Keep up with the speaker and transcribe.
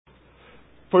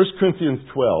1 Corinthians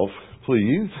 12,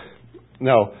 please.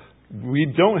 Now, we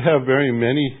don't have very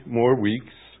many more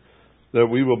weeks that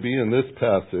we will be in this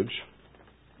passage.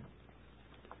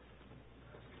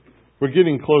 We're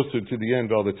getting closer to the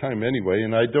end all the time anyway,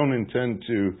 and I don't intend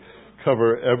to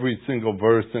cover every single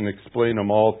verse and explain them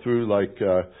all through like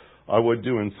I would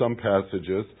do in some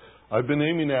passages. I've been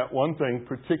aiming at one thing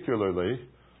particularly,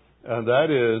 and that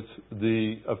is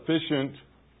the efficient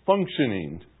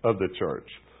functioning of the church.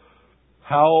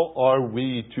 How are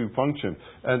we to function?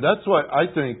 And that's why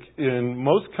I think in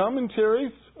most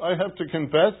commentaries, I have to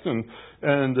confess,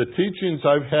 and the teachings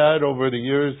I've had over the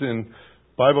years in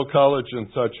Bible college and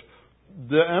such,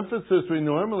 the emphasis we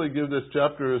normally give this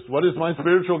chapter is, what is my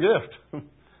spiritual gift?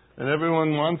 And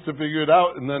everyone wants to figure it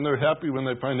out, and then they're happy when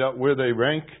they find out where they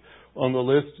rank on the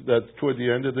list. That's toward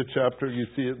the end of the chapter. You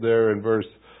see it there in verse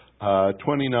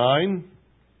 29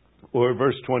 or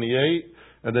verse 28.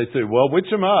 And they say, well, which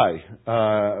am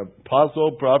I?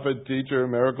 Apostle, prophet, teacher,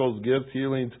 miracles, gifts,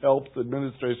 healings, helps,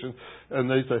 administration. And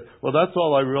they say, well, that's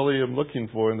all I really am looking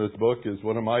for in this book is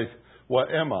what am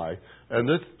I? And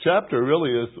this chapter really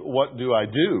is what do I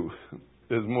do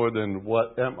is more than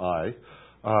what am I.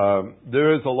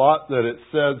 There is a lot that it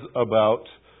says about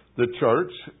the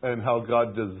church and how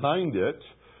God designed it.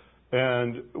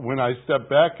 And when I step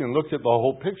back and look at the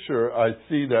whole picture, I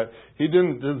see that He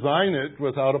didn't design it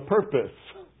without a purpose.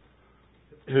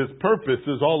 His purpose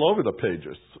is all over the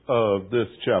pages of this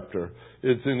chapter.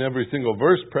 It's in every single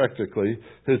verse practically.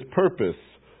 His purpose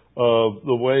of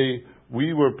the way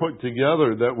we were put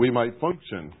together that we might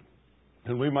function.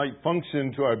 And we might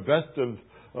function to our best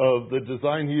of the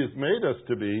design He has made us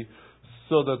to be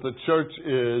so that the church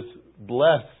is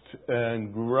blessed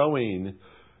and growing.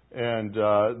 And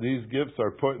these gifts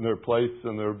are put in their place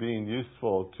and they're being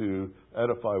useful to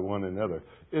edify one another.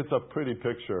 It's a pretty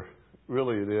picture.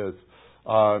 Really it is.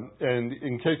 And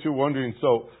in case you're wondering,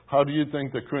 so how do you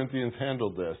think the Corinthians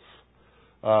handled this?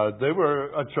 They were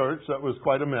a church that was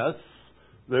quite a mess.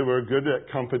 They were good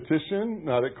at competition,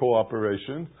 not at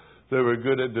cooperation. They were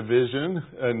good at division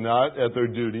and not at their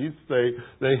duties.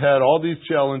 They had all these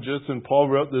challenges, and Paul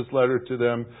wrote this letter to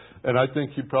them, and I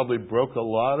think he probably broke a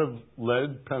lot of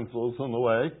lead pencils on the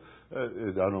way.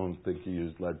 I don't think he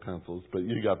used lead pencils, but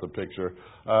you got the picture.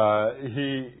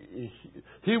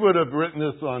 He would have written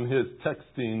this on his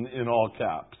texting in all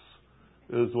caps,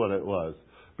 is what it was,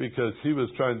 because he was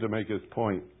trying to make his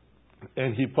point.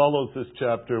 And he follows this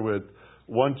chapter with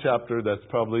one chapter that's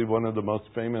probably one of the most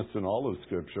famous in all of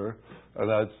Scripture, and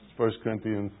that's 1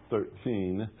 Corinthians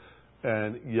 13.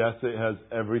 And yes, it has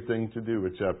everything to do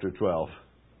with chapter 12.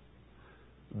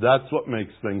 That's what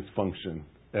makes things function.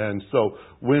 And so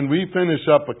when we finish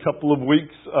up a couple of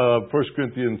weeks of 1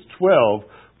 Corinthians 12,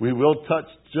 we will touch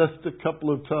just a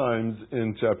couple of times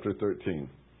in chapter 13.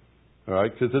 All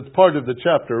right, because it's part of the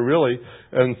chapter, really.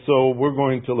 And so we're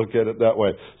going to look at it that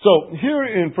way. So here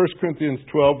in 1 Corinthians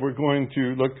 12, we're going to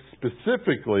look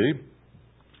specifically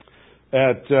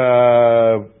at,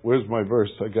 where's my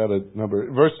verse? I got a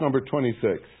number. Verse number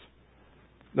 26.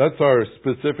 That's our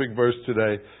specific verse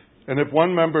today. And if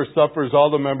one member suffers,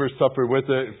 all the members suffer with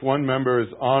it. If one member is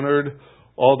honored,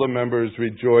 all the members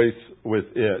rejoice with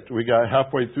it. We got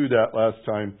halfway through that last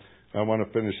time. I want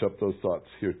to finish up those thoughts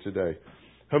here today.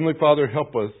 Heavenly Father,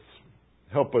 help us.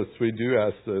 Help us. We do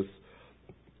ask this.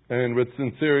 And with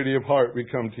sincerity of heart, we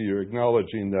come to you,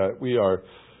 acknowledging that we are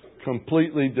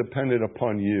completely dependent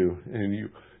upon you and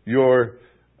your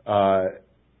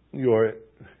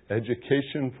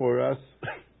education for us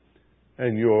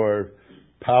and your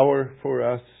power for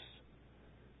us,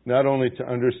 not only to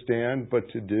understand, but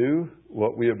to do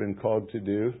what we have been called to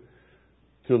do,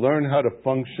 to learn how to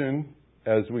function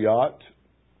as we ought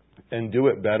and do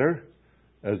it better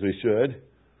as we should.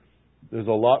 There's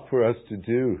a lot for us to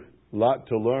do, a lot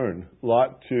to learn, a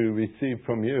lot to receive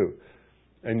from you.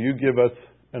 And you give us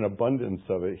an abundance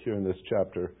of it here in this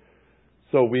chapter.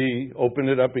 So we open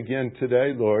it up again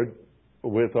today, Lord,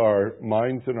 with our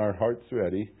minds and our hearts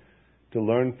ready to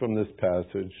learn from this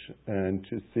passage and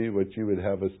to see what you would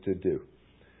have us to do.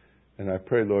 And I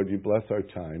pray, Lord, you bless our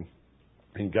time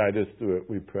and guide us through it,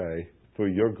 we pray, for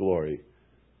your glory.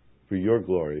 For your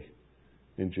glory.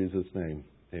 In Jesus' name,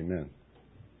 amen.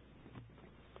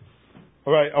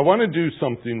 All right, I want to do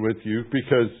something with you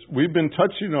because we've been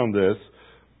touching on this,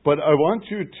 but I want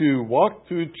you to walk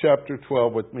through chapter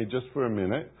 12 with me just for a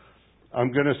minute.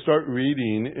 I'm going to start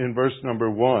reading in verse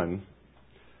number 1.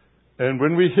 And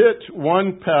when we hit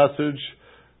one passage,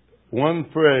 one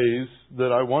phrase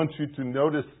that I want you to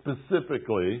notice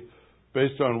specifically,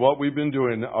 based on what we've been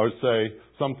doing, I'll say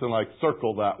something like,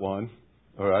 circle that one.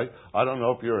 All right? I don't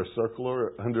know if you're a circler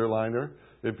or underliner.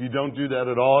 If you don't do that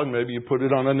at all, and maybe you put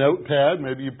it on a notepad,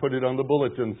 maybe you put it on the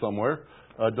bulletin somewhere.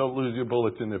 Don't lose your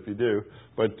bulletin if you do.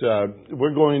 But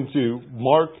we're going to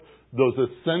mark those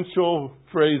essential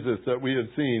phrases that we have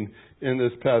seen in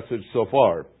this passage so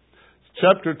far.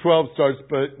 Chapter 12 starts,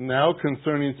 "But now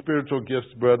concerning spiritual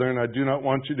gifts, brethren, I do not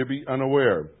want you to be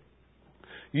unaware.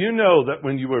 You know that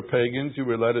when you were pagans, you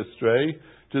were led astray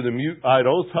to the mute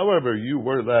idols, however you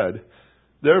were led.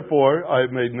 Therefore, I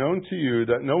have made known to you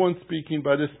that no one speaking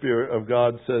by the Spirit of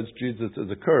God says Jesus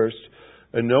is accursed,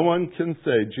 and no one can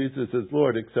say Jesus is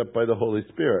Lord except by the Holy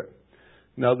Spirit.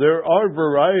 Now there are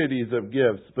varieties of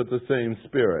gifts, but the same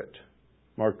Spirit."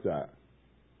 Mark that.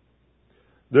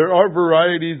 There are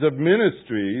varieties of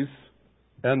ministries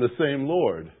and the same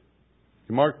Lord.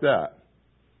 Mark that.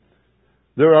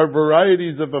 There are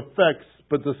varieties of effects,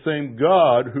 but the same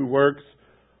God who works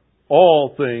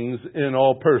all things in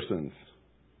all persons.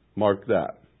 Mark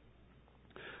that.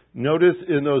 Notice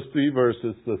in those three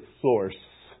verses the source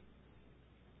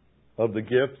of the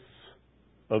gifts,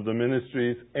 of the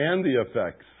ministries, and the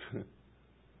effects.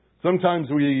 Sometimes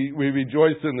we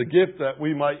rejoice in the gift that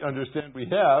we might understand we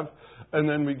have, and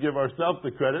then we give ourselves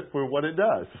the credit for what it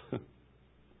does.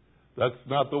 That's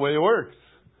not the way it works.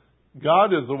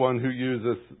 God is the one who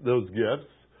uses those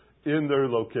gifts in their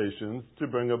locations to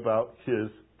bring about His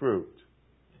fruit.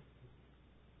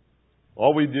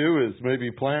 All we do is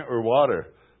maybe plant or water,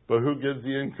 but who gives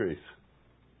the increase?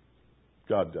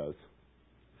 God does.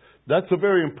 That's a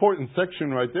very important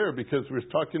section right there because we're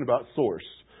talking about source,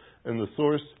 and the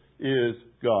source is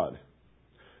God.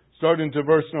 Starting to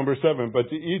verse number 7, "But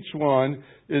to each one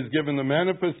is given the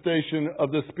manifestation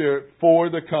of the Spirit for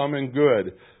the common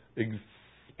good."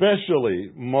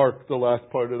 Especially mark the last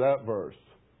part of that verse.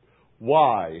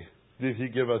 Why did He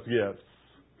give us gifts?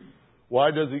 Why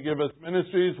does He give us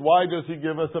ministries? Why does He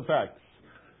give us effects?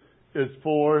 It's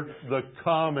for the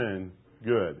common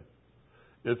good.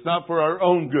 It's not for our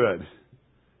own good.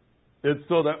 It's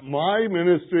so that my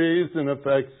ministries and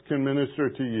effects can minister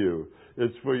to you.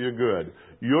 It's for your good.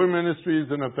 Your ministries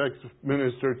and effects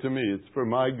minister to me. It's for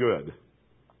my good.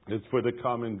 It's for the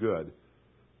common good.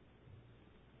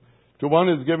 To one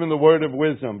is given the word of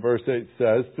wisdom, verse 8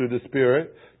 says, through the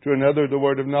Spirit. To another the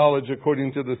word of knowledge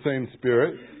according to the same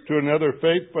Spirit. To another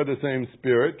faith by the same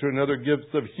Spirit. To another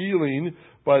gifts of healing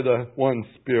by the one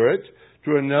Spirit.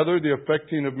 To another the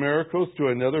effecting of miracles. To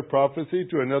another prophecy.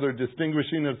 To another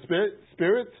distinguishing of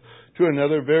spirits. To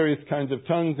another various kinds of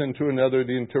tongues. And to another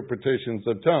the interpretations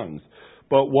of tongues.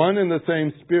 But one and the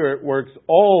same Spirit works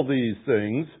all these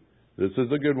things. This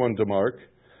is a good one to mark.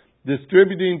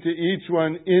 Distributing to each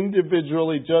one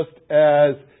individually just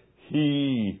as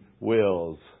He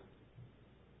wills.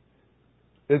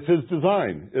 It's His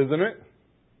design, isn't it?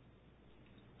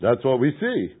 That's what we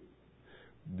see.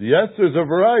 Yes, there's a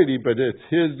variety, but it's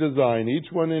His design.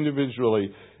 Each one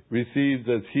individually receives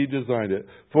as He designed it.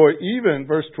 For even,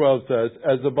 verse 12 says,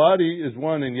 as the body is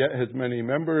one and yet has many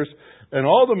members, and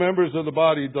all the members of the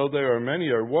body, though there are many,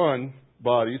 are one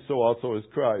body, so also is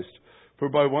Christ. For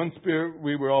by one Spirit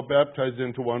we were all baptized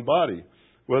into one body.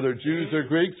 Whether Jews or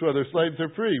Greeks, whether slaves or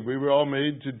free, we were all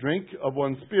made to drink of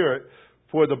one Spirit.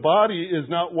 For the body is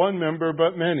not one member,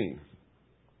 but many.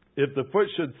 If the foot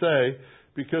should say,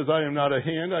 because I am not a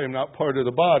hand, I am not part of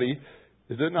the body,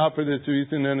 is it not for this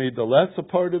reason any the less a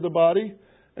part of the body?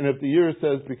 And if the ear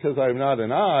says, because I am not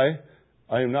an eye,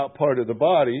 I am not part of the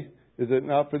body, is it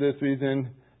not for this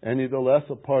reason any the less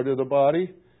a part of the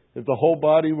body? If the whole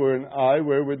body were an eye,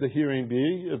 where would the hearing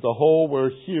be? If the whole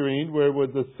were hearing, where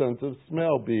would the sense of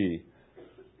smell be?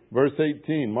 Verse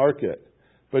 18, mark it.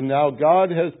 But now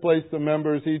God has placed the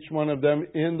members, each one of them,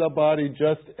 in the body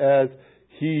just as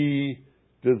He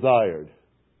desired.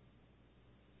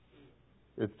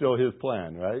 It's still His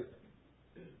plan, right?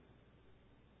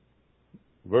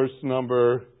 Verse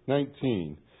number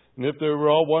 19. And if there were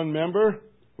all one member,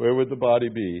 where would the body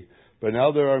be? But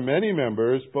now there are many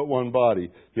members, but one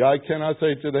body. The eye cannot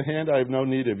say to the hand, I have no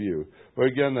need of you. Or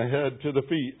again, the head to the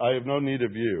feet, I have no need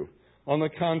of you. On the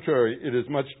contrary, it is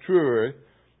much truer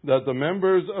that the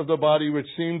members of the body which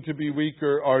seem to be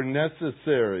weaker are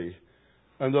necessary.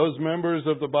 And those members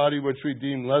of the body which we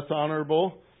deem less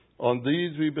honorable, on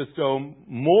these we bestow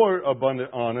more abundant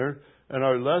honor, and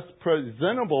our less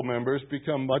presentable members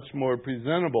become much more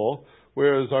presentable,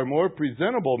 whereas our more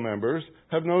presentable members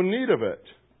have no need of it.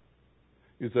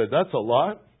 You said, that's a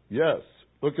lot? Yes.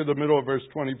 Look at the middle of verse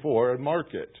 24 and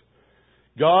mark it.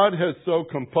 God has so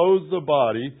composed the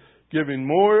body, giving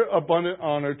more abundant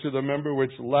honor to the member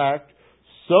which lacked,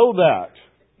 so that,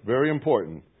 very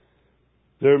important,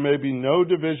 there may be no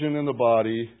division in the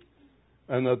body,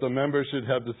 and that the members should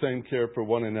have the same care for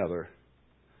one another.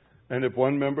 And if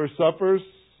one member suffers,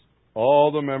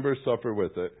 all the members suffer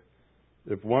with it.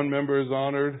 If one member is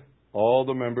honored, all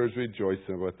the members rejoice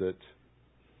with it.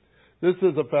 This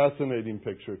is a fascinating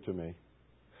picture to me.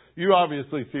 You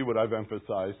obviously see what I've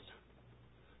emphasized.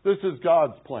 This is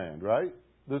God's plan, right?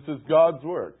 This is God's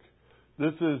work.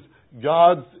 This is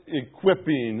God's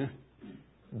equipping,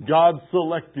 God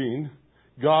selecting,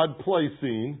 God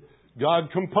placing, God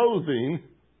composing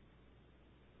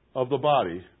of the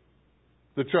body,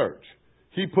 the church.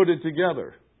 He put it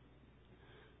together.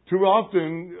 Too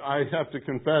often, I have to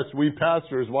confess, we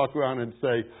pastors walk around and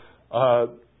say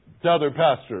to other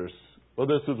pastors, well,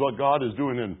 this is what God is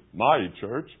doing in my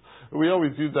church. We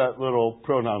always use that little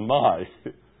pronoun, my.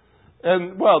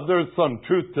 And, well, there's some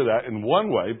truth to that in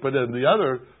one way, but in the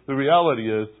other, the reality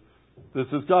is, this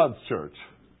is God's church.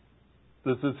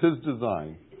 This is His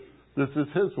design. This is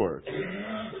His work.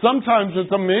 Sometimes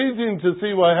it's amazing to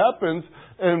see what happens,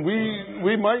 and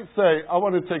we might say, I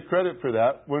want to take credit for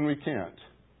that, when we can't.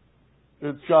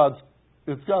 It's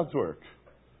God's work.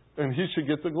 And He should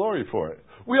get the glory for it.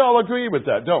 We all agree with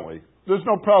that, don't we? There's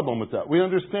no problem with that. We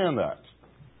understand that.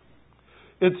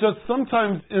 It's just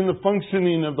sometimes in the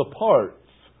functioning of the parts,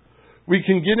 we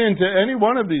can get into any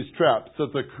one of these traps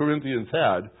that the Corinthians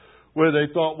had, where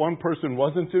they thought one person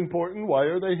wasn't important, why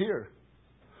are they here?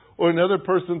 Or another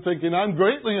person thinking, I'm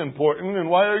greatly important, and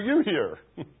why are you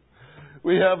here?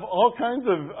 We have all kinds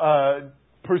of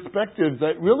perspectives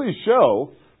that really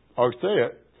show, I'll say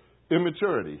it,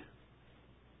 immaturity.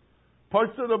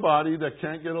 Parts of the body that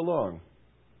can't get along.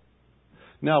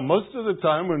 Now, most of the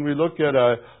time when we look at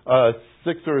a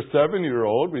 6 or a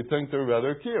 7-year-old, we think they're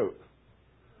rather cute.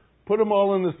 Put them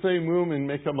all in the same room and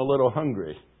make them a little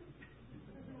hungry.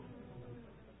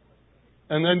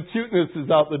 And then cuteness is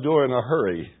out the door in a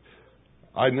hurry.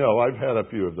 I know, I've had a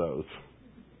few of those.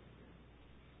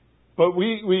 But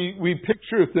we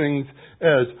picture things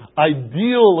as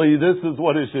ideally this is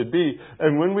what it should be.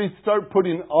 And when we start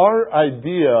putting our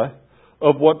idea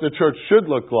of what the church should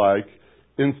look like,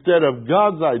 instead of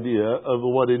God's idea of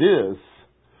what it is,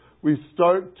 we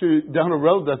start to, down a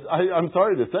road that's, I'm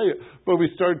sorry to say it, but we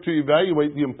start to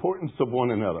evaluate the importance of one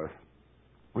another.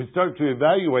 We start to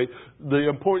evaluate the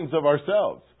importance of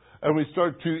ourselves. And we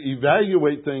start to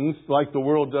evaluate things like the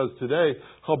world does today.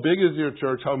 How big is your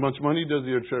church? How much money does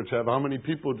your church have? How many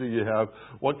people do you have?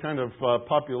 What kind of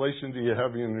population do you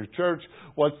have in your church?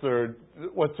 What's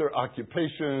their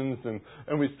occupations?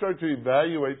 And we start to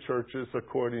evaluate churches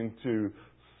according to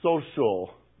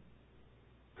social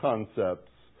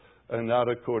concepts and not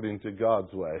according to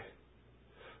God's way.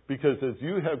 Because as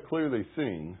you have clearly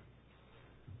seen,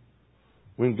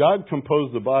 when God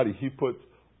composed the body, He puts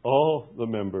all the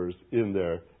members in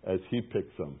there as He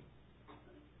picks them.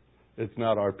 It's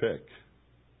not our pick.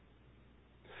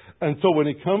 And so when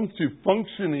it comes to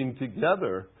functioning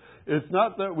together, it's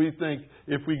not that we think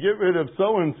if we get rid of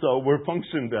so-and-so, we'll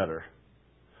function better.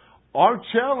 Our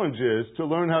challenge is to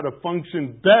learn how to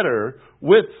function better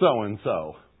with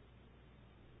so-and-so.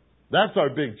 That's our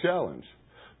big challenge.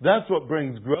 That's what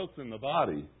brings growth in the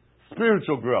body.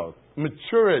 Spiritual growth,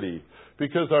 maturity,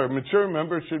 because our mature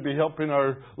members should be helping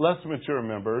our less mature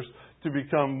members to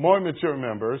become more mature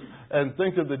members, and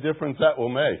think of the difference that will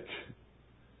make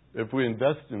if we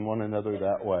invest in one another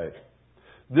that way.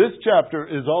 This chapter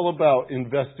is all about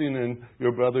investing in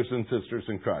your brothers and sisters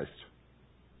in Christ.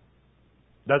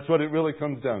 That's what it really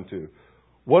comes down to.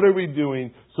 What are we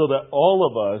doing so that all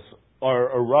of us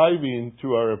are arriving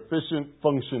to our efficient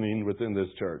functioning within this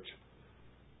church?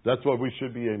 That's what we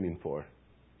should be aiming for.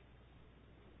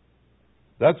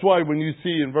 That's why when you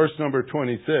see in verse number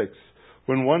 26,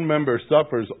 when one member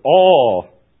suffers,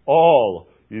 all,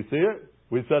 you see it?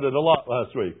 We said it a lot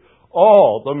last week.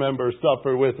 All the members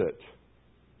suffer with it.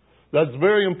 That's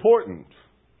very important.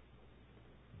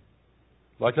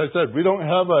 Like I said, we don't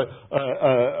have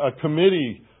a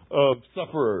committee of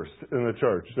sufferers in the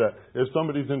church that if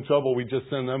somebody's in trouble, we just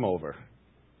send them over.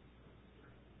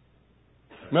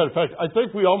 Matter of fact, I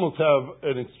think we almost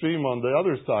have an extreme on the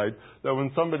other side, that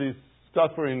when somebody's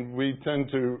suffering, we tend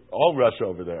to all rush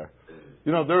over there.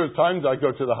 You know, there are times I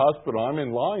go to the hospital, I'm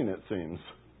in line, it seems,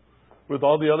 with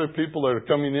all the other people that are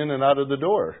coming in and out of the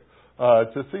door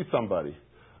to see somebody.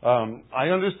 I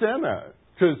understand that,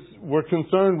 because we're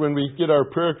concerned when we get our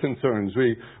prayer concerns.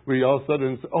 We all of a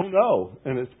sudden say, oh no,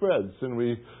 and it spreads, and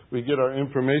we get our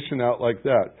information out like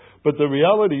that. But the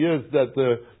reality is that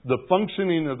the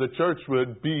functioning of the church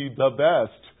would be the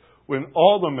best when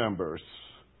all the members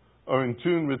are in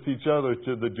tune with each other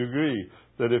to the degree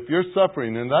that if you're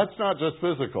suffering, and that's not just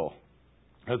physical,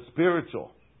 that's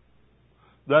spiritual,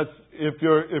 That's if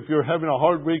you're having a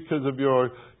hard week because of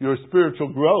your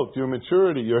spiritual growth, your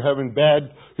maturity, you're having bad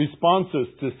responses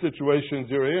to situations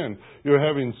you're in, you're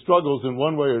having struggles in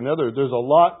one way or another. There's a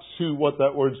lot to what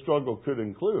that word struggle could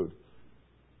include.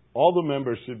 All the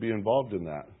members should be involved in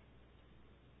that.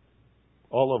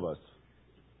 All of us.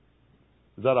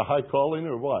 Is that a high calling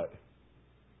or what?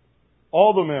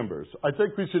 All the members. I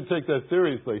think we should take that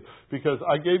seriously because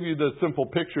I gave you the simple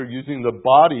picture using the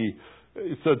body,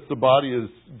 since the body is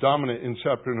dominant in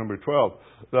chapter number 12.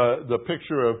 The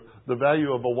picture of the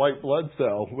value of a white blood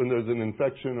cell when there's an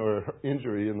infection or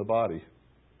injury in the body.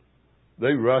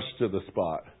 They rush to the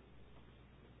spot.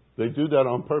 They do that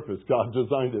on purpose. God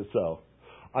designed it so.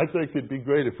 I think it'd be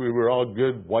great if we were all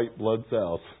good white blood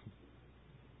cells.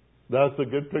 That's a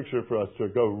good picture for us to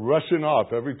go rushing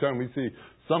off every time we see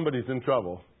somebody's in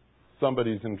trouble.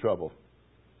 Somebody's in trouble.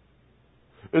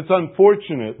 It's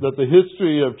unfortunate that the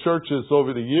history of churches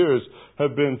over the years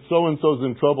have been so-and-so's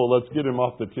in trouble, let's get him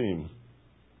off the team.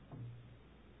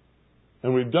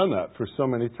 And we've done that for so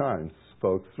many times,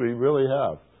 folks. We really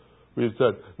have. We've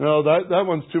said, no, that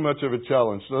one's too much of a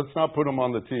challenge. Let's not put him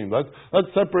on the team. Let's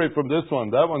separate from this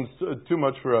one. That one's too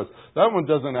much for us. That one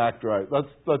doesn't act right.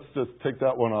 Let's just take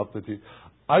that one off the team.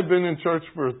 I've been in church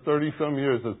for 30-some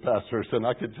years as pastors, and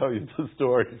I could tell you the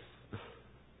stories.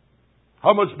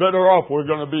 How much better off we're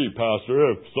going to be,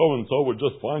 Pastor, if so-and-so would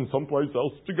just find someplace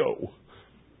else to go.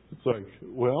 It's like,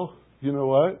 well, you know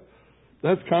what?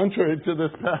 That's contrary to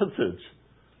this passage.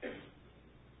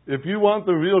 If you want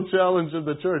the real challenge of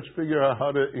the church, figure out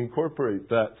how to incorporate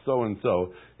that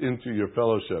so-and-so into your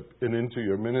fellowship and into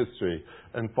your ministry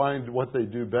and find what they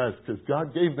do best. Because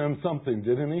God gave them something,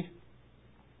 didn't He?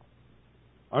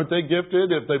 Aren't they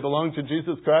gifted if they belong to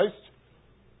Jesus Christ?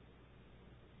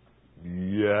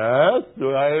 Yes.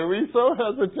 Why are we so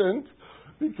hesitant?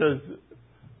 Because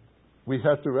we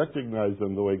have to recognize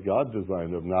them the way God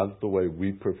designed them, not the way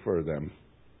we prefer them.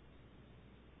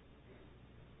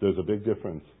 There's a big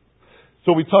difference.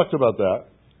 So we talked about that.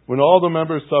 When all the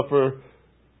members suffer,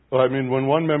 when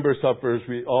one member suffers,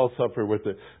 we all suffer with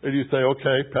it. And you say,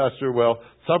 okay, Pastor, well,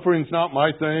 suffering's not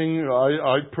my thing.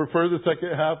 I prefer the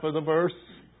second half of the verse.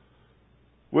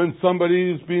 When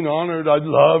somebody's being honored, I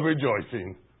love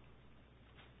rejoicing.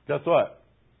 Guess what?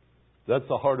 That's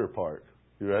the harder part.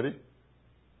 You ready?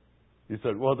 You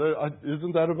said, well,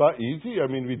 isn't that about easy?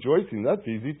 Rejoicing, that's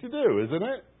easy to do, isn't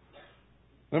it?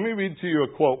 Let me read to you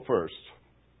a quote first.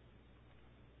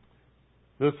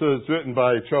 This is written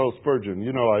by Charles Spurgeon.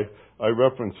 You know, I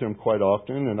reference him quite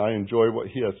often, and I enjoy what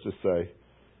he has to say.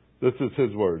 This is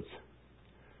his words.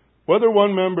 Whether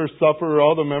one member suffer or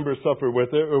all the members suffer with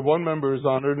it, or one member is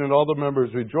honored and all the members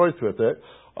rejoice with it,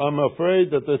 I'm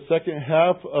afraid that the second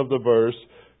half of the verse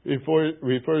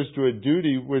refers to a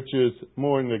duty which is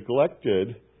more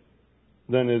neglected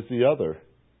than is the other.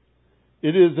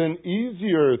 It is an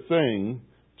easier thing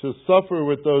to suffer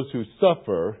with those who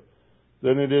suffer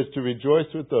than it is to rejoice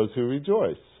with those who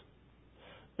rejoice.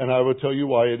 And I will tell you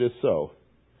why it is so.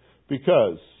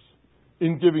 Because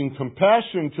in giving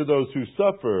compassion to those who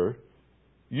suffer,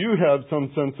 you have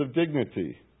some sense of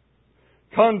dignity.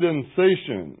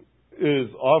 Condensation is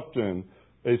often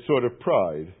a sort of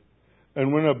pride.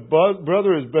 And when a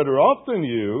brother is better off than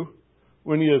you,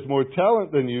 when he has more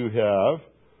talent than you have,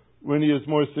 when he is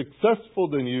more successful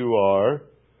than you are,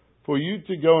 for you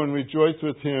to go and rejoice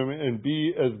with him and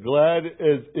be as glad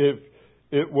as if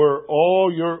it were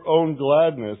all your own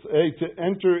gladness, to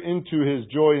enter into his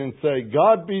joy and say,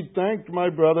 God be thanked, my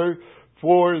brother,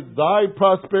 for thy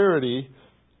prosperity.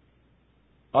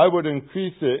 I would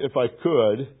increase it if I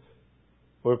could,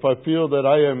 or if I feel that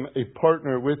I am a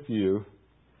partner with you.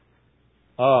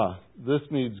 This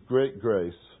needs great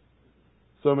grace.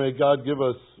 So may God give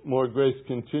us more grace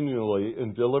continually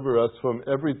and deliver us from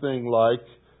everything like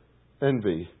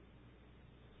envy,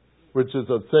 which is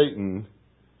of Satan,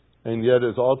 and yet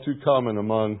is all too common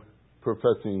among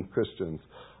professing Christians.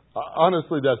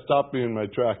 Honestly, that stopped me in my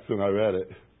tracks when I read it.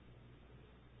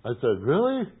 I said,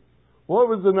 really? What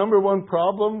was the number one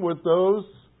problem with those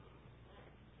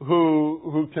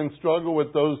who can struggle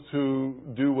with those who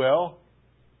do well?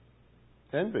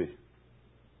 Envy.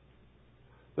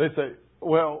 They say,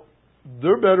 well,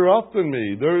 they're better off than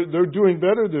me. They're doing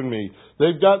better than me.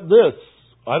 They've got this.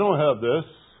 I don't have this.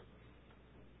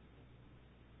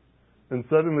 And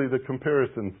suddenly the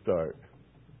comparisons start.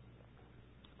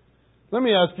 Let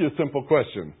me ask you a simple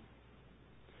question.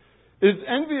 Is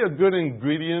envy a good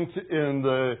ingredient in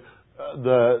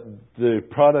the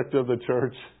product of the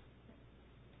church?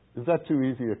 Is that too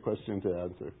easy a question to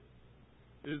answer?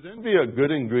 Is envy a good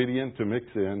ingredient to mix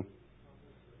in?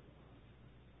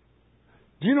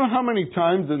 Do you know how many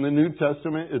times in the New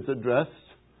Testament it's addressed,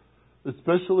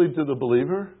 especially to the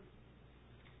believer?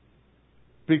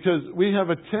 Because we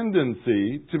have a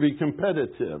tendency to be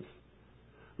competitive.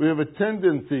 We have a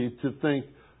tendency to think,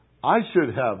 I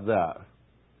should have that.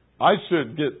 I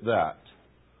should get that.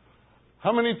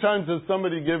 How many times has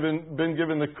somebody been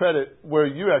given the credit where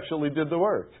you actually did the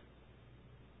work?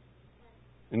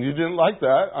 And you didn't like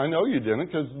that. I know you didn't,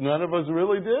 because none of us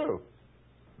really do.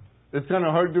 It's kind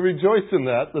of hard to rejoice in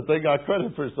that they got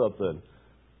credit for something.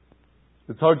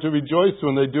 It's hard to rejoice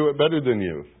when they do it better than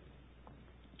you.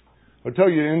 I'll tell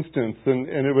you an instance, and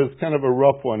it was kind of a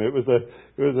rough one. It was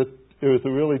a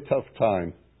really tough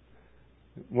time.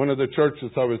 One of the churches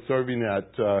I was serving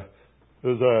at, there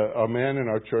was a man in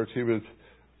our church.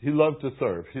 He loved to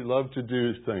serve. He loved to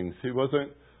do things. He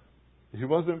wasn't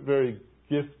very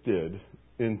gifted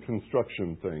in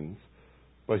construction things,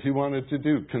 but he wanted to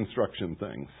do construction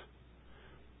things.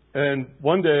 And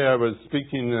one day I was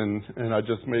speaking, and I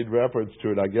just made reference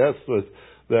to it, I guess, was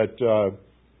that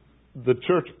the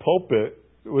church pulpit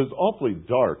was awfully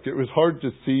dark. It was hard to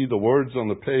see the words on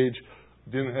the page.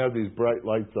 Didn't have these bright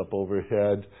lights up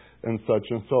overhead and such.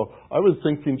 And so I was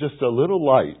thinking just a little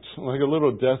light, like a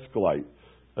little desk light,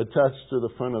 attached to the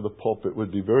front of the pulpit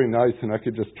would be very nice, and I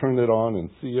could just turn it on and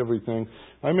see everything.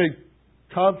 I made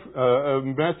a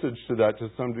message to that to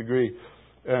some degree.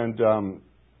 And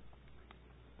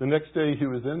the next day he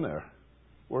was in there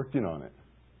working on it.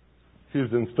 He was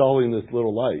installing this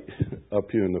little light up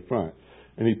here in the front.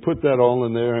 And he put that all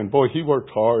in there, and boy, he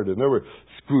worked hard, and there were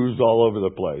screws all over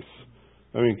the place.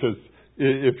 I mean, because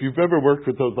if you've ever worked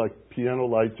with those like piano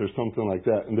lights or something like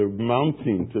that, and they're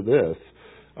mounting to this,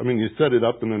 I mean, you set it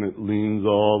up and then it leans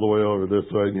all the way over this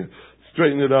way, and you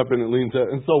straighten it up and it leans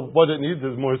out. And so what it needs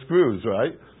is more screws,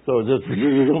 right? So it just,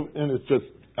 and it's just,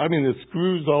 I mean, there's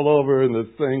screws all over in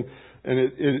this thing, and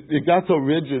it got so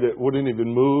rigid it wouldn't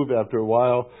even move after a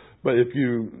while. But if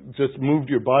you just moved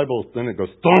your Bible, then it goes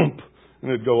thump,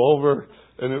 and it'd go over.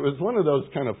 And it was one of those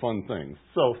kind of fun things.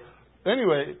 So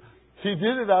anyway, he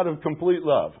did it out of complete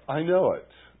love. I know it.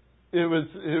 It was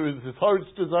his heart's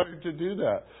desire to do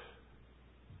that.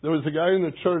 There was a guy in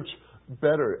the church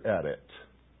better at it.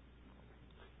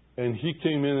 And he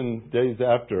came in days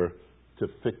after to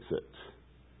fix it.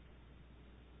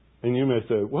 And you may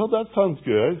say, well, that sounds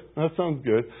good. That sounds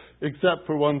good. Except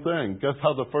for one thing. Guess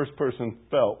how the first person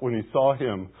felt when he saw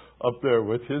him up there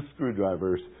with his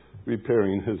screwdrivers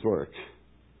repairing his work?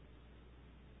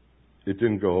 It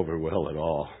didn't go over well at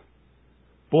all.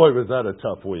 Boy, was that a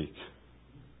tough week.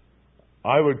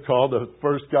 I would call the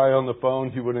first guy on the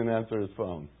phone. He wouldn't answer his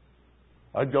phone.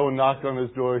 I'd go and knock on his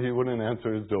door. He wouldn't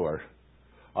answer his door.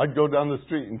 I'd go down the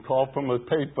street and call from a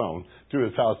payphone to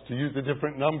his house to use a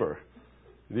different number.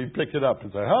 He'd pick it up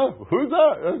and say, "Huh, who's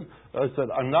that?" I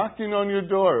said, "I'm knocking on your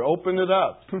door. Open it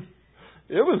up."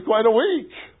 It was quite a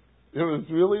week. It was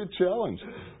really a challenge.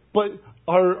 But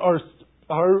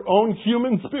our own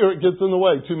human spirit gets in the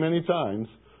way too many times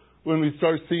when we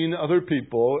start seeing other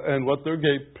people and what they're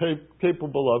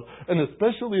capable of, and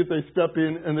especially if they step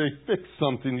in and they fix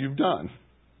something you've done,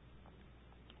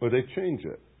 or they change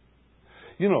it.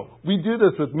 You know, we do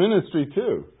this with ministry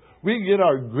too. We get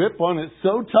our grip on it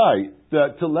so tight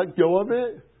that to let go of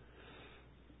it,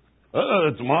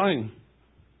 it's mine.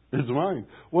 It's mine.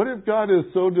 What if God has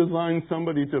so designed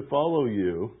somebody to follow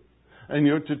you and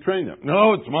you're to train them?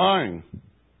 No, it's mine.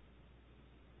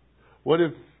 What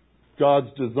if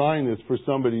God's design is for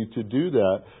somebody to do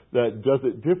that does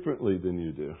it differently than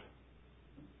you do?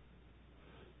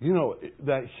 You know,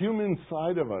 that human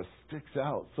side of us sticks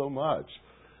out so much.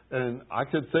 And I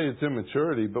could say it's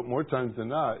immaturity, but more times than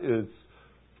not, it's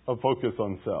a focus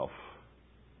on self.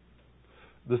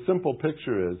 The simple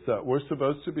picture is that we're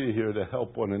supposed to be here to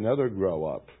help one another grow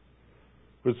up.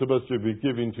 We're supposed to be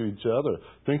giving to each other.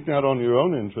 Think not on your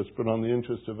own interest, but on the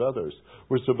interest of others.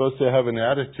 We're supposed to have an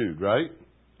attitude, right?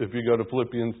 If you go to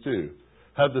Philippians 2.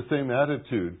 Have the same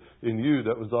attitude in you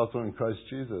that was also in Christ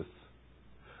Jesus.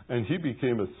 And He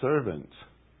became a servant.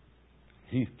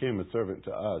 He became a servant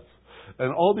to us.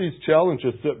 And all these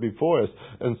challenges sit before us.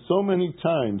 And so many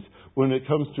times when it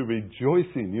comes to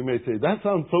rejoicing, you may say, that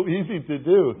sounds so easy to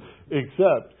do,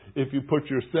 except if you put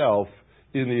yourself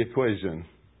in the equation.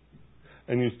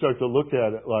 And you start to look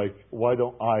at it like, why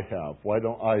don't I have? Why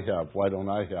don't I have? Why don't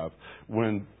I have?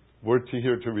 When we're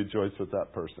here to rejoice with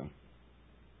that person.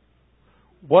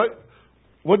 What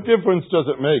difference does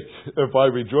it make if I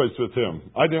rejoice with him?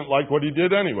 I didn't like what he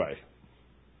did anyway.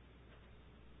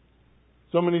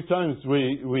 So many times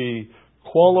we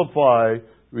qualify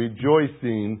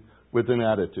rejoicing with an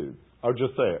attitude. I'll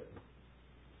just say it.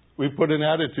 We put an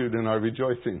attitude in our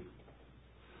rejoicing.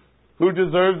 Who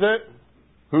deserves it?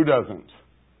 Who doesn't?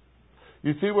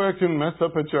 You see where it can mess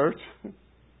up a church?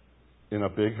 In a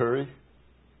big hurry?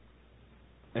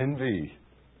 Envy.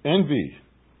 Envy.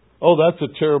 Oh, that's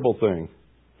a terrible thing.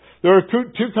 There are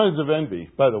two kinds of envy,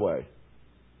 by the way.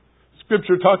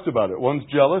 Scripture talks about it. One's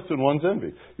jealous and one's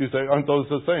envy. You say, aren't those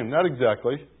the same? Not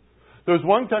exactly. There's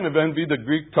one kind of envy the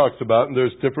Greek talks about, and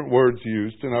there's different words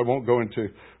used, and I won't go into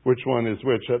which one is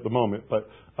which at the moment. But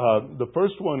the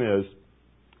first one is,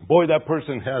 boy, that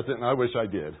person has it, and I wish I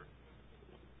did.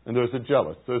 And there's a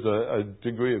jealous. There's a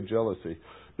degree of jealousy.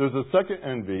 There's a second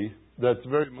envy that's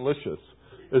very malicious.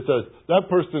 It says, that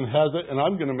person has it, and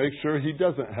I'm going to make sure he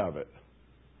doesn't have it.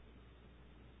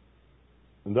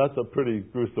 And that's a pretty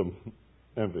gruesome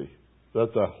envy.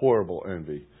 That's a horrible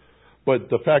envy. But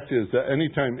the fact is that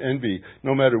anytime envy,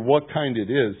 no matter what kind it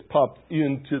is, pops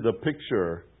into the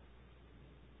picture,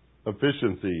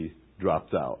 efficiency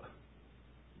drops out.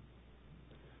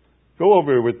 Go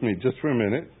over with me just for a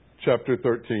minute. Chapter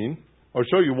 13. I'll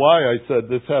show you why I said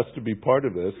this has to be part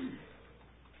of this.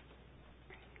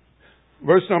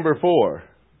 Verse number 4.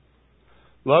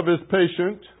 Love is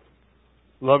patient.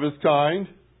 Love is kind.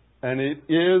 And it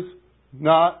is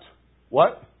not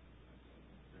what?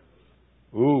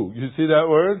 Ooh, you see that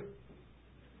word?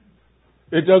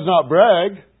 It does not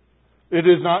brag. It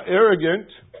is not arrogant.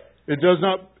 It does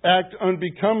not act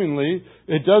unbecomingly.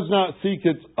 It does not seek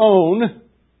its own.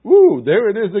 Ooh, there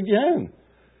it is again.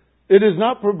 It is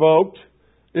not provoked.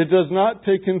 It does not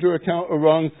take into account a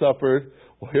wrong suffered.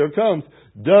 Well, here it comes.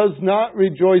 Does not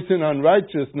rejoice in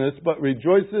unrighteousness, but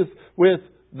rejoices with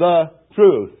the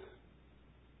truth.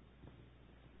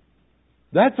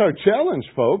 That's our challenge,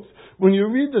 folks. When you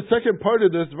read the second part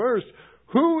of this verse,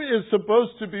 who is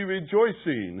supposed to be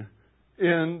rejoicing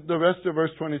in the rest of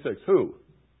verse 26? Who?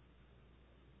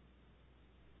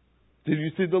 Did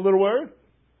you see the little word?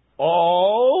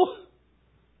 All.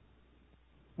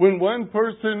 When one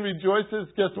person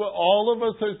rejoices, guess what all of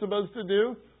us are supposed to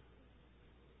do?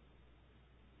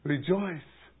 Rejoice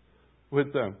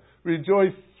with them.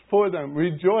 Rejoice for them.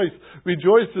 Rejoice.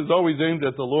 Rejoice is always aimed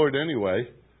at the Lord anyway,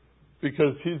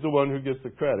 because He's the one who gets the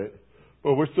credit.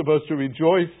 But we're supposed to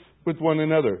rejoice with one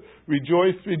another.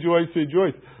 Rejoice, rejoice,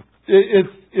 rejoice.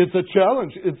 It's a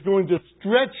challenge. It's going to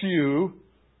stretch you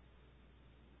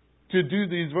to do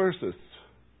these verses.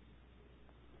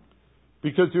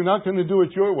 Because you're not going to do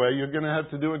it your way. You're going to have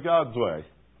to do it God's way.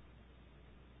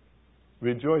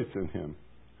 Rejoice in Him.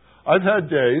 I've had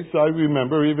days, I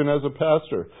remember, even as a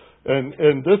pastor,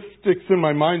 and this sticks in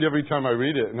my mind every time I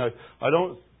read it. And I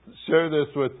don't share this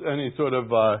with any sort of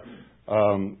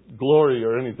glory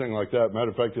or anything like that. Matter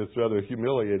of fact, it's rather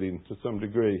humiliating to some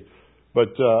degree. But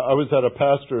I was at a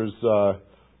pastor's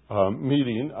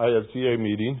meeting, IFCA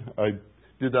meeting. I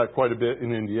did that quite a bit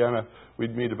in Indiana.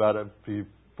 We'd meet about every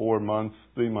 4 months,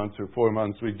 3 months or 4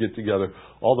 months. We'd get together,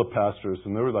 all the pastors,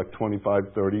 and there were like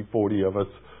 25, 30, 40 of us.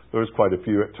 There was quite a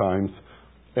few at times.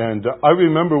 And I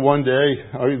remember one day,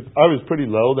 I was pretty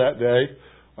low that day.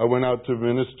 I went out to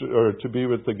minister or to be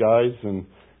with the guys,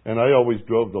 and I always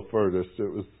drove the furthest.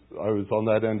 I was on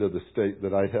that end of the state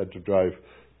that I had to drive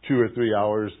 2 or 3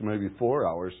 hours, maybe 4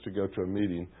 hours to go to a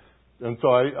meeting. And so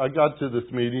I got to this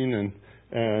meeting,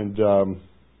 and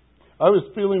I was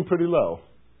feeling pretty low.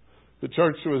 The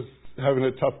church was having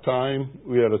a tough time.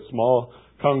 We had a small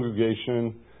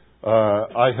congregation.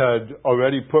 I had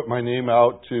already put my name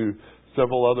out to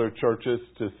several other churches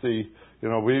to see. You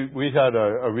know, we had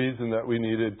a reason that we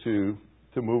needed to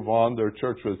move on. Their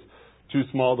church was too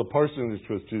small. The parsonage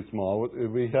was too small.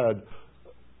 We had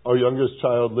our youngest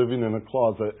child living in a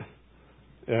closet,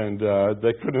 and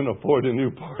they couldn't afford a new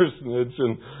parsonage.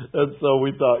 And so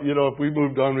we thought, you know, if we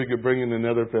moved on, we could bring in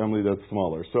another family that's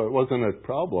smaller. So it wasn't a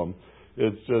problem.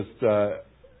 It's just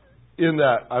in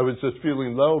that I was just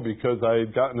feeling low because I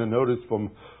had gotten a notice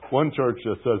from one church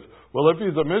that says, well, if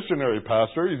he's a missionary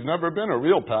pastor, he's never been a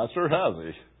real pastor, has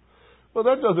he? Well,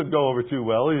 that doesn't go over too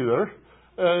well either.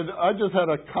 And I just had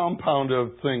a compound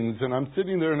of things, and I'm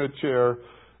sitting there in a chair,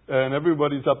 and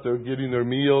everybody's up there getting their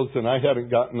meals, and I hadn't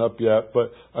gotten up yet,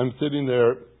 but I'm sitting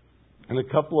there, and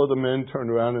a couple of the men turned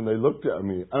around, and they looked at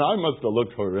me, and I must have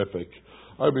looked horrific.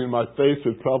 I mean, my face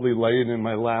was probably laying in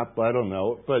my lap, I don't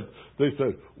know, but they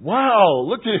said, wow,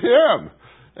 look at him!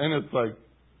 And it's like,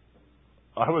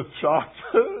 I was shocked.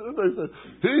 They said,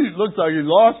 he looks like he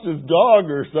lost his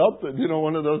dog or something, you know,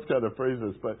 one of those kind of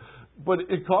phrases. But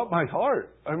it caught my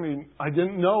heart. I mean, I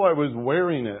didn't know I was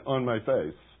wearing it on my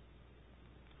face,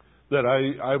 that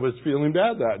I was feeling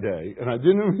bad that day. And I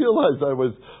didn't realize I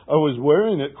was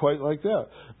wearing it quite like that.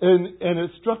 And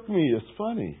it struck me as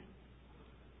funny.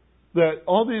 that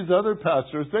all these other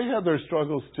pastors, they had their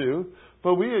struggles too,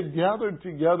 but we had gathered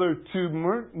together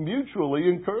to mutually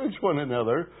encourage one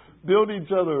another, build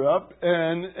each other up,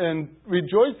 and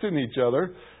rejoice in each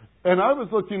other. And I was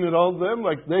looking at all of them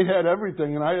like they had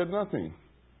everything and I had nothing.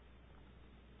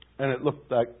 And it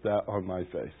looked like that on my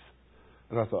face.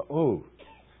 And I thought,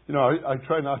 I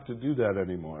try not to do that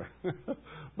anymore.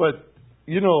 But,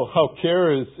 how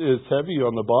care is heavy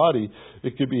on the body,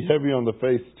 it could be heavy on the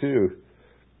face too.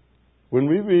 When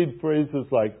we read phrases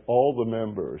like all the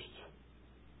members,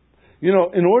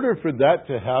 in order for that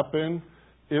to happen,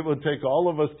 it would take all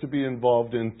of us to be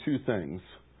involved in two things.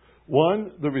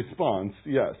 One, the response,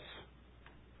 yes.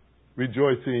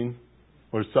 Rejoicing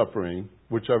or suffering,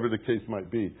 whichever the case might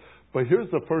be. But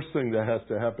here's the first thing that has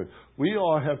to happen. We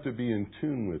all have to be in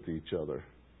tune with each other.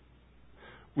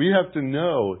 We have to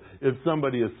know if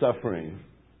somebody is suffering,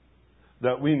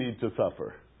 that we need to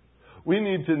suffer. We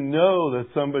need to know that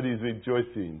somebody's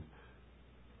rejoicing.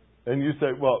 And you say,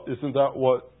 well, isn't that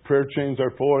what prayer chains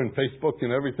are for and Facebook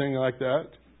and everything like that?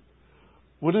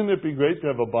 Wouldn't it be great to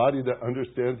have a body that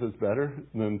understands us better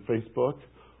than Facebook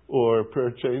or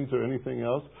prayer chains or anything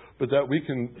else? But that we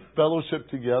can fellowship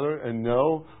together and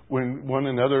know when one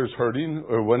another is hurting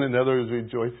or one another is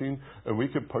rejoicing, and we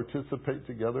can participate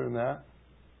together in that?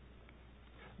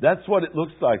 That's what it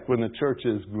looks like when the church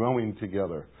is growing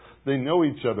together. They know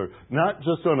each other, not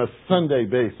just on a Sunday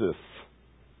basis,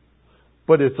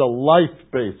 but it's a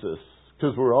life basis,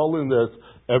 because we're all in this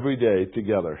every day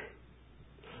together.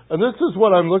 And this is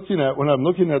what I'm looking at when I'm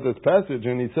looking at this passage,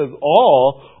 and he says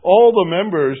all the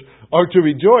members are to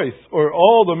rejoice, or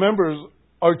all the members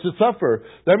are to suffer.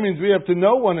 That means we have to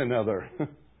know one another.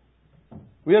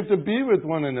 We have to be with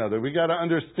one another. We got to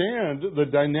understand the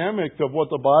dynamic of what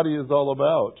the body is all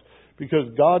about,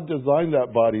 because God designed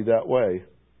that body that way.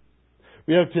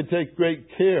 We have to take great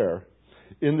care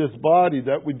in this body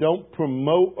that we don't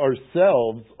promote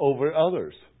ourselves over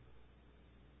others.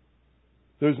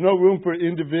 There's no room for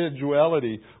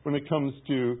individuality when it comes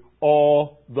to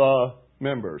all the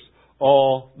members.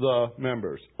 All the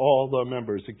members. All the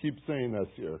members. It keeps saying this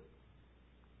here.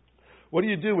 What do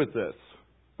you do with this?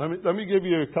 Let me give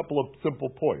you a couple of simple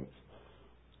points.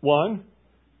 One,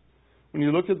 when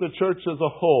you look at the church as a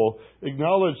whole,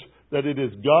 acknowledge that it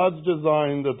is God's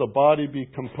design that the body be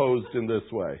composed in this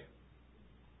way.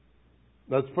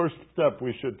 That's the first step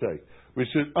we should take. We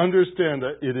should understand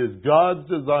that it is God's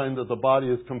design that the body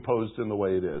is composed in the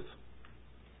way it is.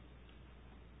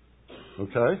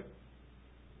 Okay?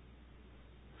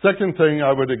 Second thing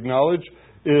I would acknowledge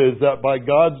is that by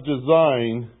God's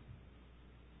design,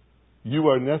 you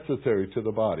are necessary to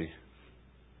the body.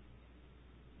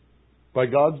 By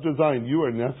God's design, you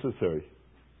are necessary.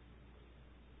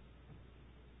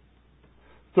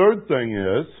 Third thing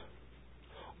is,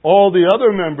 all the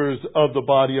other members of the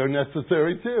body are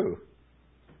necessary too.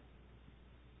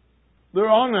 They're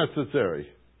all necessary.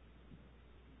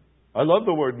 I love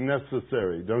the word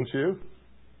necessary, don't you?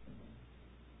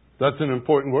 That's an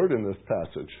important word in this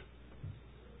passage.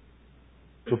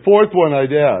 The fourth one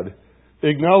I'd add,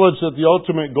 acknowledge that the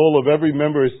ultimate goal of every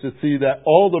member is to see that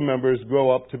all the members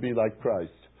grow up to be like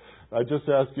Christ. I just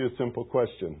ask you a simple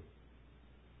question.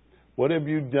 What have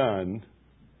you done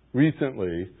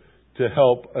recently to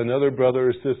help another brother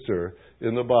or sister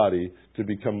in the body to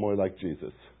become more like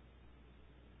Jesus?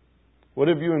 What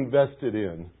have you invested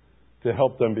in to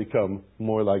help them become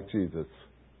more like Jesus?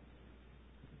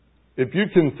 If you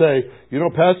can say,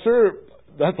 Pastor,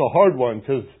 that's a hard one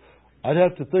because I'd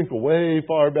have to think way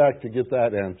far back to get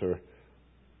that answer.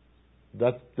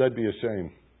 That'd be a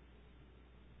shame.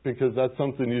 Because that's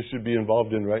something you should be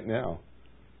involved in right now.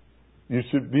 You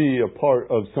should be a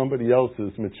part of somebody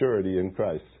else's maturity in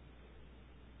Christ.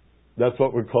 That's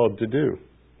what we're called to do.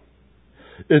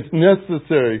 It's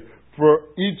necessary for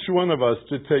each one of us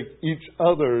to take each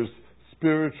other's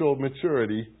spiritual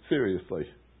maturity seriously.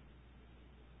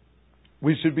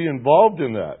 We should be involved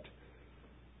in that.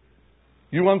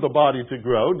 You want the body to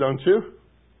grow, don't you?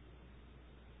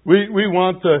 We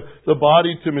want the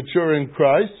body to mature in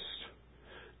Christ.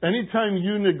 Anytime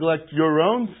you neglect your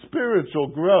own spiritual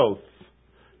growth,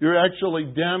 you're actually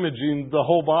damaging the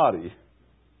whole body.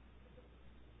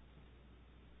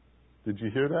 Did you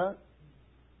hear that?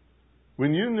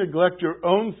 When you neglect your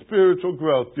own spiritual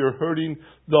growth, you're hurting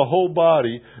the whole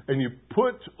body, and you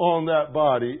put on that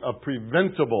body a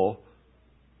preventable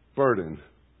burden.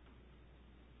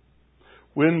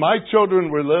 When my children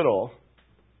were little,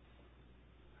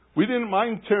 we didn't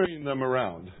mind carrying them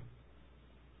around.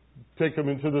 Take them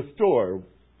into the store,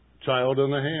 child in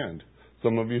the hand.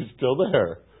 Some of you still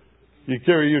there. You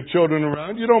carry your children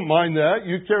around, you don't mind that.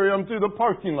 You carry them through the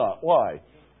parking lot. Why?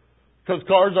 Because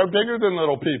cars are bigger than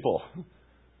little people.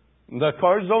 The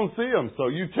cars don't see them, so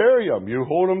you carry them. You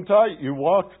hold them tight. You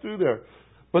walk through there.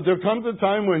 But there comes a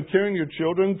time when carrying your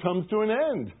children comes to an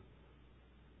end.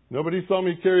 Nobody saw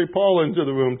me carry Paul into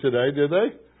the room today, did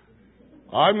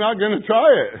they? I'm not going to try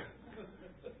it.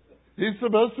 He's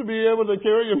supposed to be able to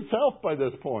carry himself by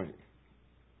this point.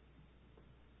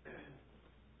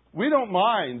 We don't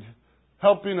mind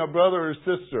helping a brother or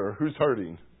sister who's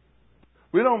hurting.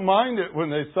 We don't mind it when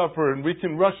they suffer and we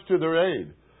can rush to their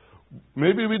aid.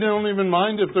 Maybe we don't even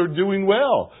mind if they're doing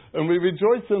well, and we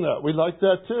rejoice in that. We like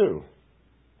that too.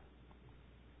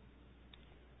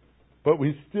 But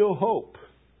we still hope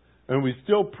and we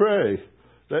still pray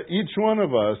that each one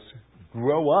of us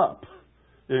grow up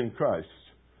in Christ,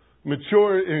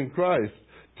 mature in Christ,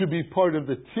 to be part of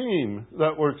the team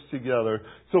that works together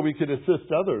so we could assist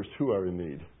others who are in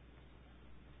need.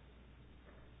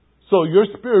 So your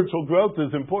spiritual growth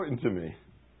is important to me.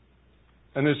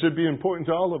 And it should be important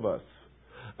to all of us.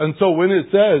 And so when it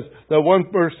says that one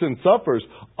person suffers,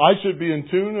 I should be in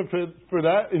tune for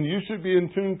that, and you should be in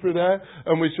tune for that,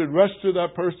 and we should rush to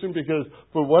that person because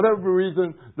for whatever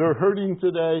reason they're hurting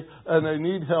today and they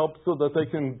need help so that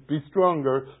they can be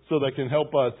stronger, so they can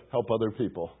help us help other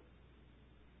people.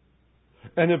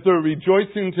 And if they're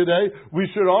rejoicing today, we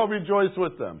should all rejoice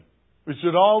with them. We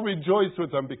should all rejoice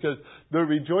with them because they're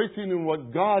rejoicing in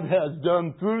what God has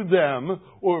done through them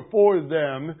or for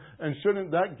them. And shouldn't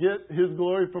that get His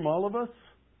glory from all of us?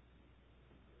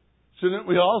 Shouldn't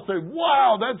we all say,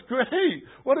 wow, that's great.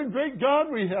 What a great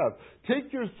God we have.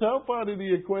 Take yourself out of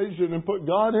the equation and put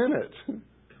God in it.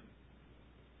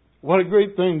 What a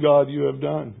great thing, God, you have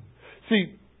done.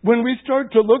 See, when we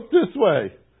start to look this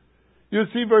way, you'll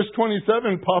see verse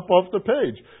 27 pop off the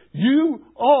page. You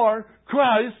are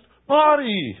Christ's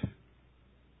body.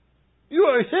 You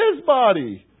are His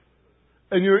body.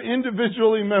 And you're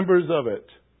individually members of it.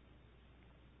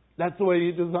 That's the way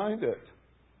He designed it.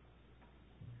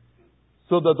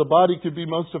 So that the body could be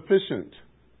most efficient.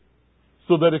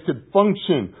 So that it could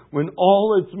function when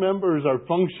all its members are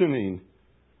functioning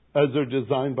as they're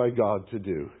designed by God to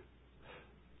do.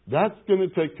 That's going to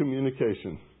take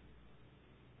communication.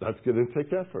 That's going to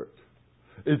take effort.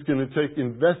 It's going to take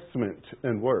investment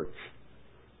and work.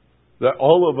 That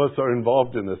all of us are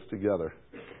involved in this together.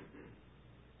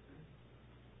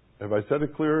 Have I said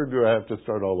it clearer, or do I have to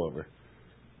start all over?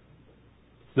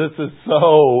 This is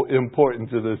so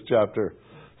important to this chapter.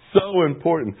 So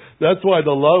important. That's why the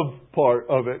love part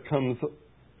of it comes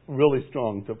really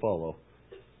strong to follow.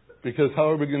 Because how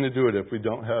are we going to do it if we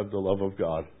don't have the love of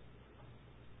God?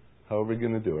 How are we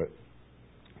going to do it?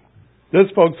 This,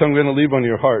 folks, I'm going to leave on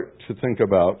your heart to think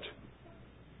about,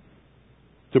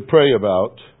 to pray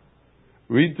about.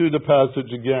 Read through the passage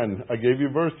again. I gave you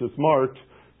verses marked.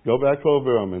 Go back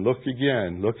over them and look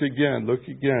again. Look again. Look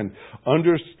again.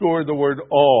 Underscore the word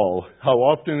all. How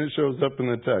often it shows up in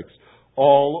the text.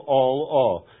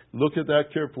 All. Look at that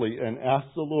carefully and ask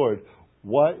the Lord,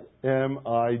 what am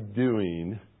I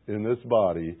doing in this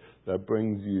body that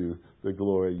brings you the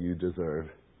glory you deserve?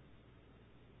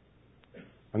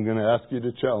 I'm going to ask you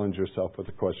to challenge yourself with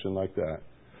a question like that.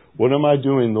 What am I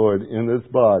doing, Lord, in this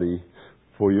body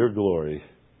for your glory?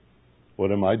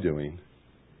 What am I doing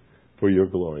for your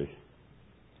glory?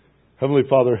 Heavenly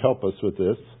Father, help us with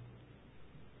this.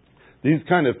 These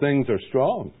kind of things are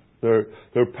strong. They're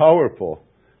powerful.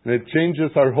 And it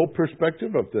changes our whole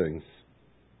perspective of things.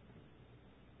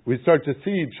 We start to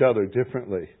see each other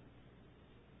differently.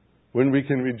 When we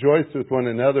can rejoice with one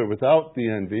another without the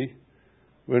envy,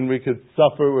 when we could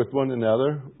suffer with one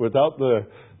another without the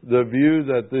view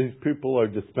that these people are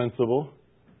dispensable,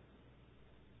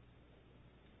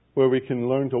 where we can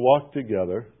learn to walk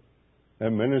together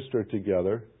and minister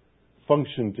together,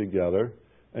 function together,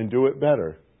 and do it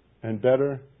better and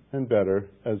better and better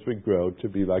as we grow to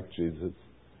be like Jesus.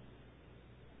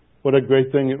 What a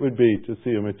great thing it would be to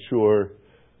see a mature,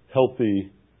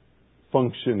 healthy,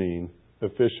 functioning,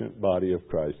 efficient body of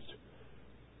Christ.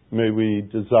 May we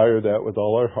desire that with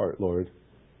all our heart, Lord.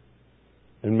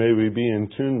 And may we be in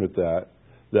tune with that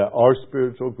our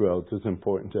spiritual growth is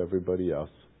important to everybody else.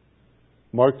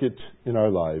 Mark it in our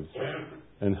lives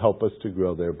and help us to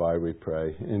grow thereby, we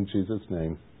pray. In Jesus'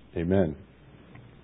 name, amen.